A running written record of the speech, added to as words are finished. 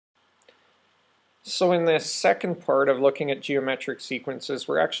So in this second part of looking at geometric sequences,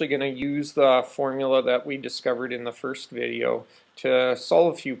 we're actually going to use the formula that we discovered in the first video to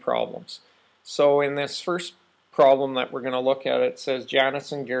solve a few problems. So in this first problem that we're going to look at, it says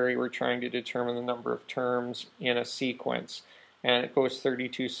Janice and Gary were trying to determine the number of terms in a sequence, and it goes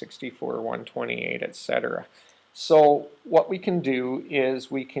 32, 64, 128, etc. So what we can do is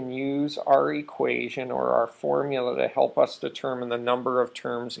we can use our equation or our formula to help us determine the number of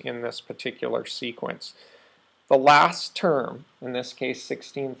terms in this particular sequence. The last term, in this case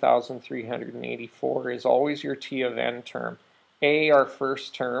 16,384, is always your T of n term. A, our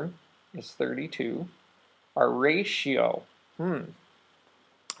first term, is 32. Our ratio,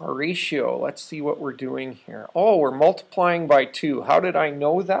 let's see what we're doing here. Oh, we're multiplying by 2. How did I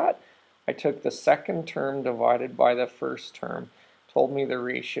know that? I took the second term divided by the first term, told me the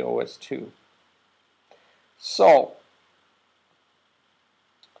ratio was 2. So,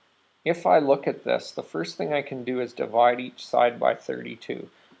 if I look at this, the first thing I can do is divide each side by 32.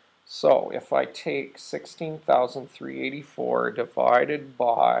 So, if I take 16,384 divided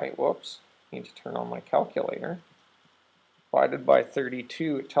by, whoops, I need to turn on my calculator, divided by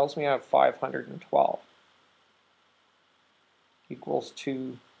 32, it tells me I have 512 equals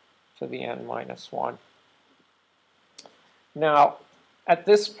 2 to the n minus 1. Now, at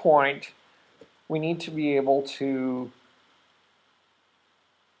this point, we need to be able to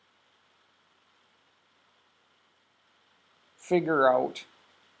figure out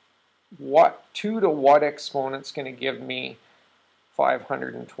what 2 to what exponent's going to give me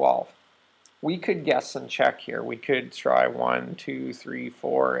 512. We could guess and check here. We could try 1, 2, 3,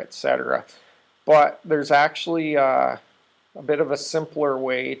 4, etc. But there's actually a bit of a simpler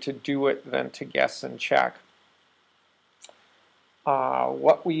way to do it than to guess and check.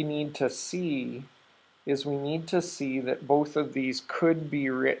 What we need to see is we need to see that both of these could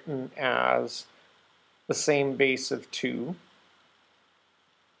be written as the same base of 2,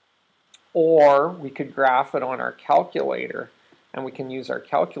 or we could graph it on our calculator, and we can use our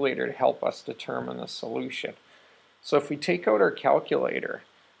calculator to help us determine the solution. So if we take out our calculator,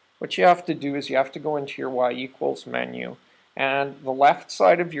 what you have to do is you have to go into your y equals menu, and the left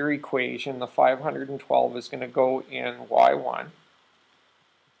side of your equation, the 512, is going to go in y1.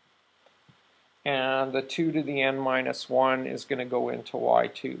 And the 2 to the n minus 1 is going to go into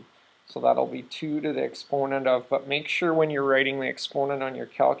y2. So that'll be 2 to the exponent of, but make sure when you're writing the exponent on your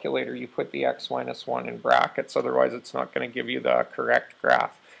calculator you put the x minus 1 in brackets, otherwise it's not going to give you the correct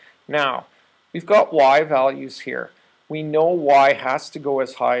graph. Now, we've got y values here. We know y has to go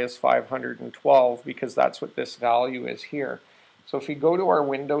as high as 512 because that's what this value is here. So if we go to our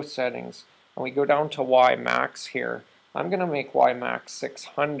window settings and we go down to y max here, I'm going to make y max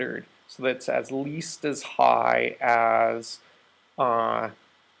 600 so that it's at least as high as the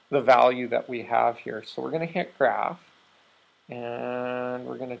value that we have here. So we're going to hit graph and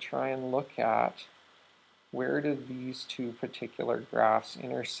we're going to try and look at where do these two particular graphs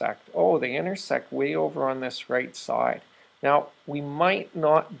intersect. Oh, they intersect way over on this right side. Now, we might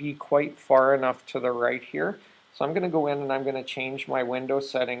not be quite far enough to the right here, so I'm going to go in and I'm going to change my window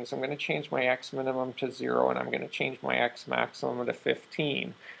settings. I'm going to change my x minimum to 0 and I'm going to change my x maximum to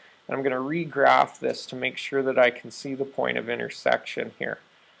 15. And I'm going to regraph this to make sure that I can see the point of intersection here.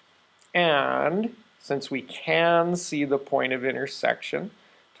 And since we can see the point of intersection,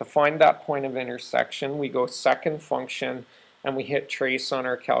 to find that point of intersection, we go second function and we hit trace on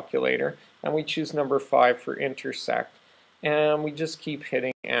our calculator and we choose number 5 for intersect. And we just keep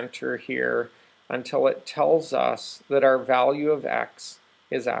hitting enter here until it tells us that our value of x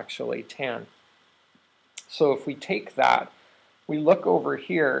is actually 10. So if we take that, we look over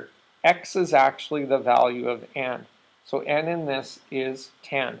here, x is actually the value of n. So n in this is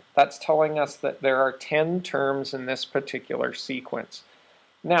 10. That's telling us that there are 10 terms in this particular sequence.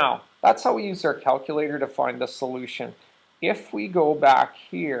 Now, that's how we use our calculator to find the solution. If we go back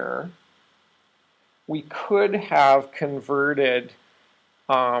here, we could have converted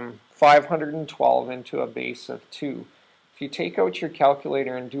 512 into a base of 2. If you take out your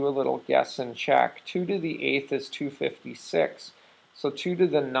calculator and do a little guess and check, 2 to the 8th is 256. So 2 to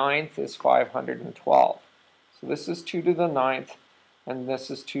the 9th is 512. So this is 2 to the 9th, and this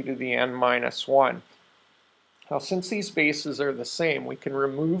is 2 to the n minus 1. Now, since these bases are the same, we can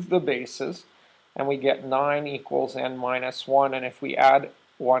remove the bases, and we get 9 equals n minus 1, and if we add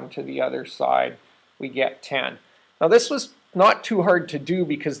 1 to the other side, we get 10. Now, this was not too hard to do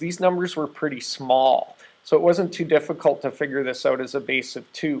because these numbers were pretty small, so it wasn't too difficult to figure this out as a base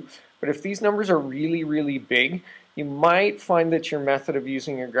of 2. But if these numbers are really, really big, you might find that your method of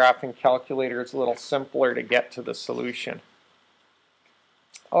using your graphing calculator is a little simpler to get to the solution.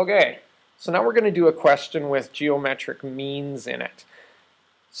 Okay, So now we're going to do a question with geometric means in it.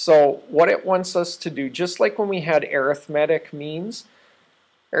 So what it wants us to do, just like when we had arithmetic means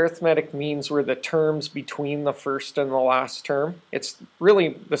were the terms between the first and the last term. It's really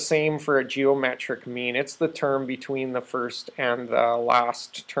the same for a geometric mean. It's the term between the first and the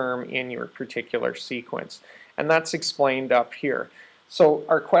last term in your particular sequence. And that's explained up here. So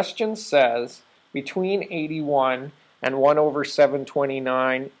our question says, between 81 and 1 over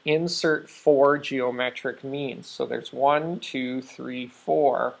 729, insert 4 geometric means. So there's 1, 2, 3,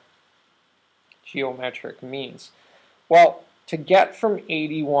 4 geometric means. Well, to get from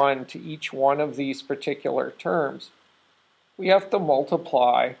 81 to each one of these particular terms, we have to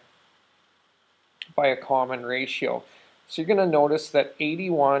multiply by a common ratio. So you're going to notice that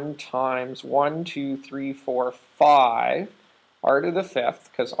 81 times 1, 2, 3, 4, 5 r to the 5th,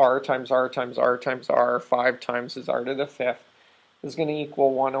 because r times r times r times r, 5 times is r to the 5th, is going to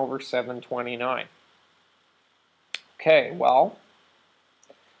equal 1 over 729. Okay, well,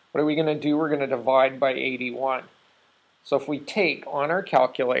 what are we going to do? We're going to divide by 81. So if we take on our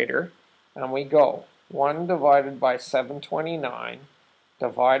calculator and we go 1 divided by 729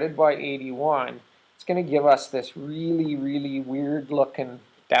 divided by 81, it's going to give us this really weird looking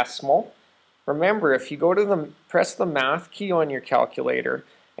decimal. Remember, if you go to press the math key on your calculator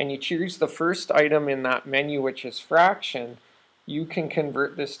and you choose the first item in that menu, which is fraction, you can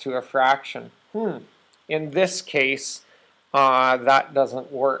convert this to a fraction. In this case, that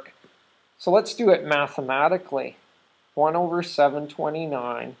doesn't work. So let's do it mathematically. 1 over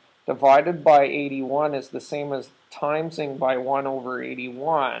 729 divided by 81 is the same as timesing by 1 over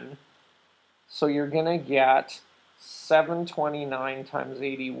 81. So you're going to get 729 times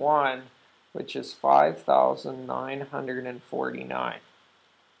 81, which is 5,949.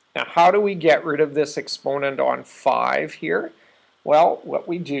 Now, how do we get rid of this exponent on 5 here? Well, what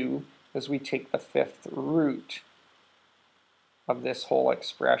we do is we take the 5th root of this whole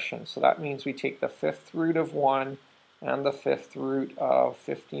expression. So that means we take the 5th root of 1 and the 5th root of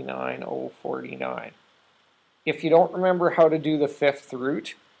 59,049. If you don't remember how to do the 5th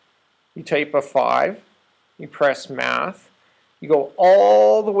root, you type a 5, you press math, you go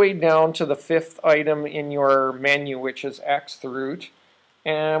all the way down to the 5th item in your menu, which is xth root,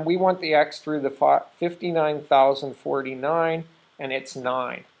 and we want the xth root of 59,049, and it's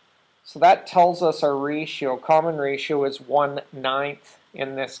 9. So that tells us our ratio, common ratio, is 1/9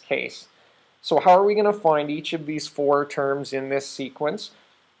 in this case. So how are we going to find each of these 4 terms in this sequence?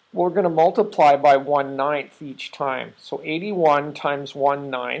 Well, we're going to multiply by 1/9 each time. So 81 times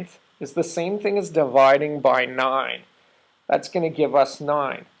 1/9 is the same thing as dividing by 9. That's going to give us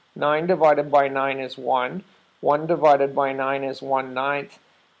 9. 9 divided by 9 is 1. 1 divided by 9 is 1/9.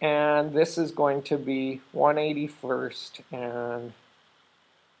 And this is going to be 1/81 and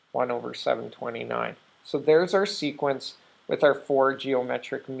 1 over 729. So there's our sequence with our 4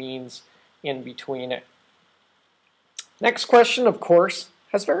 geometric means in between it. Next question, of course,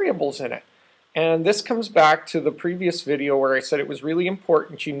 has variables in it. And this comes back to the previous video where I said it was really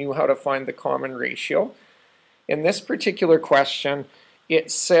important you knew how to find the common ratio. In this particular question,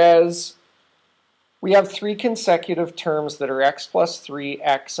 it says we have 3 consecutive terms that are x plus 3,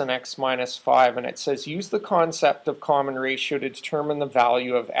 x, and x minus 5, and it says use the concept of common ratio to determine the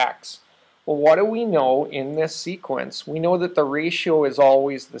value of x. Well, what do we know in this sequence? We know that the ratio is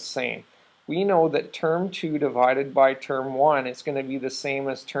always the same. We know that term 2 divided by term 1 is going to be the same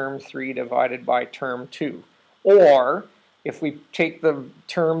as term 3 divided by term 2. Or, if we take the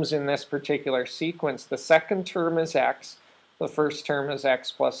terms in this particular sequence, the second term is x, the first term is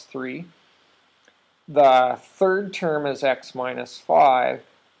x plus 3, the third term is x minus 5,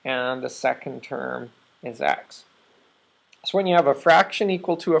 and the second term is x. So when you have a fraction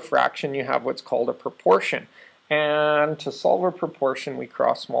equal to a fraction, you have what's called a proportion. And to solve a proportion, we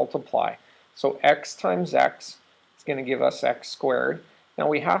cross multiply. So x times x is going to give us x squared. Now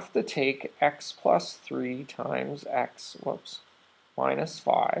we have to take x plus 3 times x, minus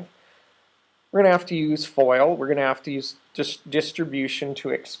 5. We're going to have to use FOIL. We're going to have to use distribution to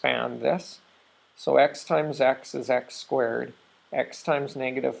expand this. So x times x is x squared. X times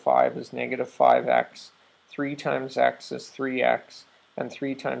negative 5 is negative 5x. 3 times x is 3x. And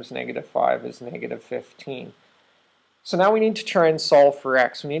 3 times negative 5 is negative 15. So now we need to try and solve for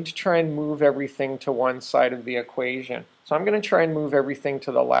x. We need to try and move everything to one side of the equation. So I'm going to try and move everything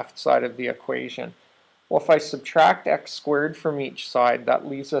to the left side of the equation. Well, if I subtract x squared from each side, that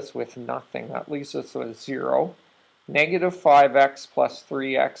leaves us with nothing. That leaves us with 0. Negative 5x plus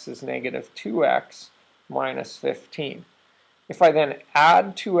 3x is negative 2x minus 15. If I then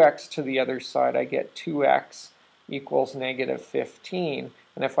add 2x to the other side, I get 2x equals negative 15.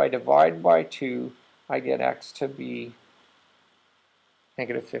 And if I divide by 2, I get x to be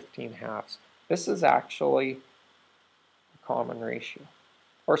negative 15 halves. This is actually a common ratio.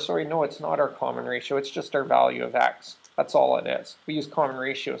 Or sorry, no, it's not our common ratio. It's just our value of x. That's all it is. We use common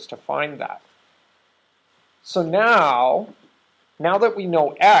ratios to find that. So now that we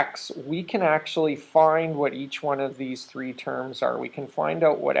know x, we can actually find what each one of these three terms are. We can find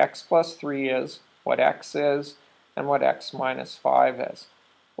out what x plus 3 is, what x is, and what x minus 5 is.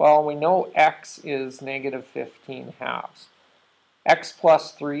 Well, we know x is negative 15 halves. X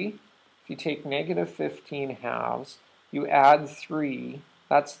plus 3, if you take negative 15 halves, you add 3,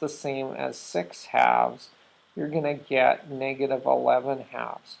 that's the same as 6 halves, you're going to get negative 11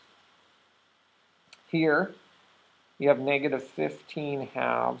 halves. Here, you have negative 15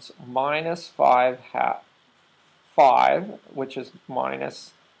 halves minus 5, which is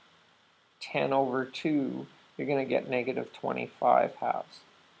minus 10 over 2, you're going to get negative 25 halves.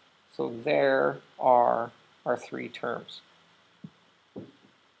 So there are our three terms. A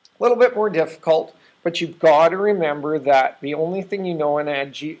little bit more difficult, but you've got to remember that the only thing you know in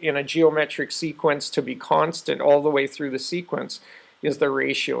a geometric sequence to be constant all the way through the sequence is the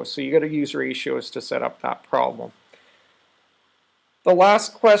ratio. So you got to use ratios to set up that problem. The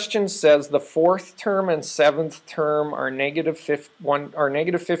last question says the fourth term and seventh term are negative 54 and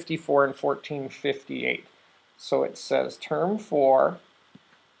 1458. So it says term 4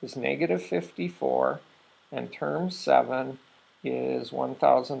 is negative 54 and term 7 is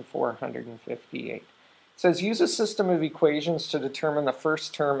 1458. It says use a system of equations to determine the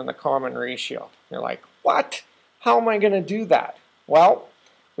first term and the common ratio. You're like, what? How am I going to do that? Well,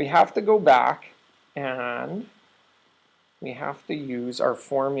 we have to go back and we have to use our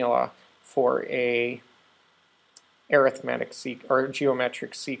formula for a arithmetic or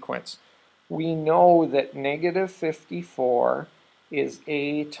geometric sequence. We know that negative 54 is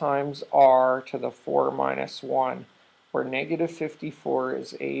a times r to the 4 minus 1, where negative 54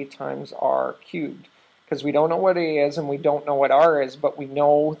 is a times r cubed. Because we don't know what a is and we don't know what r is, but we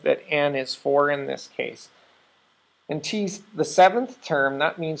know that n is 4 in this case. In the seventh term,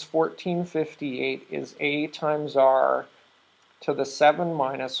 that means 1458 is a times r to the 7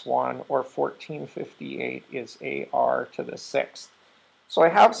 minus 1, or 1458 is ar to the 6th. So I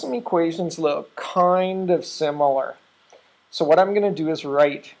have some equations that look kind of similar. So what I'm going to do is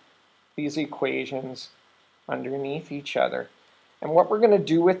write these equations underneath each other. And what we're going to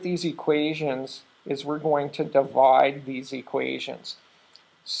do with these equations is we're going to divide these equations.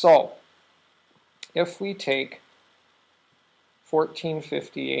 So if we take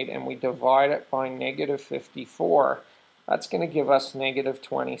 1458 and we divide it by negative 54, that's going to give us negative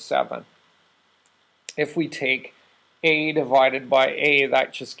 27. If we take a divided by a,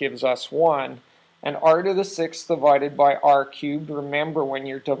 that just gives us 1. And r to the 6th divided by r cubed, remember when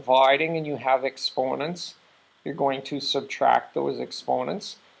you're dividing and you have exponents, you're going to subtract those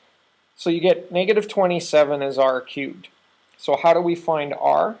exponents. So you get negative 27 as r cubed. So how do we find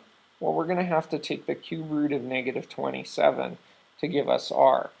r? Well, we're going to have to take the cube root of negative 27 to give us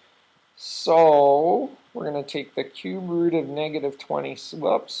r. So we're going to take the cube root of negative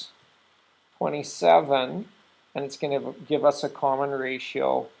 27, and it's going to give us a common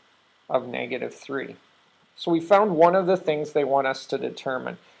ratio of negative 3. So we found one of the things they want us to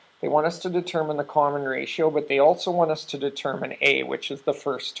determine. They want us to determine the common ratio, but they also want us to determine a, which is the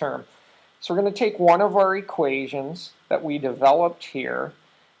first term. So we're going to take one of our equations that we developed here,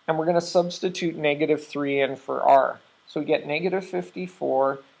 and we're going to substitute negative 3 in for r. So we get negative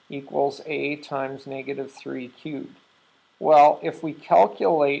 54 equals a times negative 3 cubed. Well, if we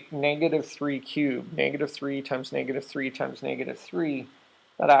calculate negative 3 cubed, negative 3 times negative 3 times negative 3,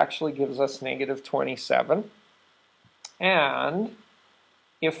 that actually gives us negative 27. And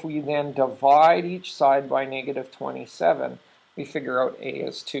if we then divide each side by negative 27, we figure out a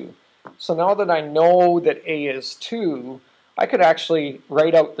is 2. So now that I know that a is 2, I could actually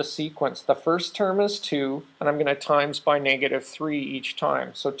write out the sequence. The first term is 2, and I'm going to times by negative 3 each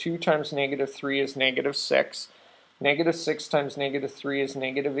time. So 2 times negative 3 is negative 6. Negative 6 times negative 3 is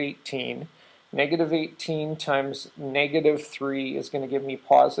negative 18. Negative 18 times negative 3 is going to give me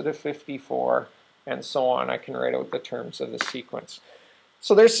positive 54, and so on. I can write out the terms of the sequence.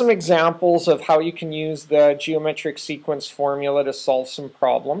 So there's some examples of how you can use the geometric sequence formula to solve some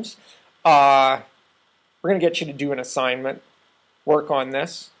problems. We're going to get you to do an assignment, work on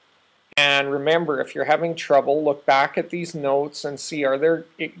this, and remember, if you're having trouble, look back at these notes and see are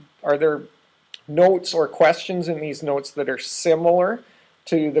there notes or questions in these notes that are similar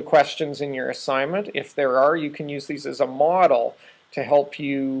to the questions in your assignment. If there are, you can use these as a model to help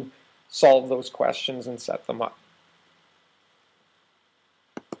you solve those questions and set them up.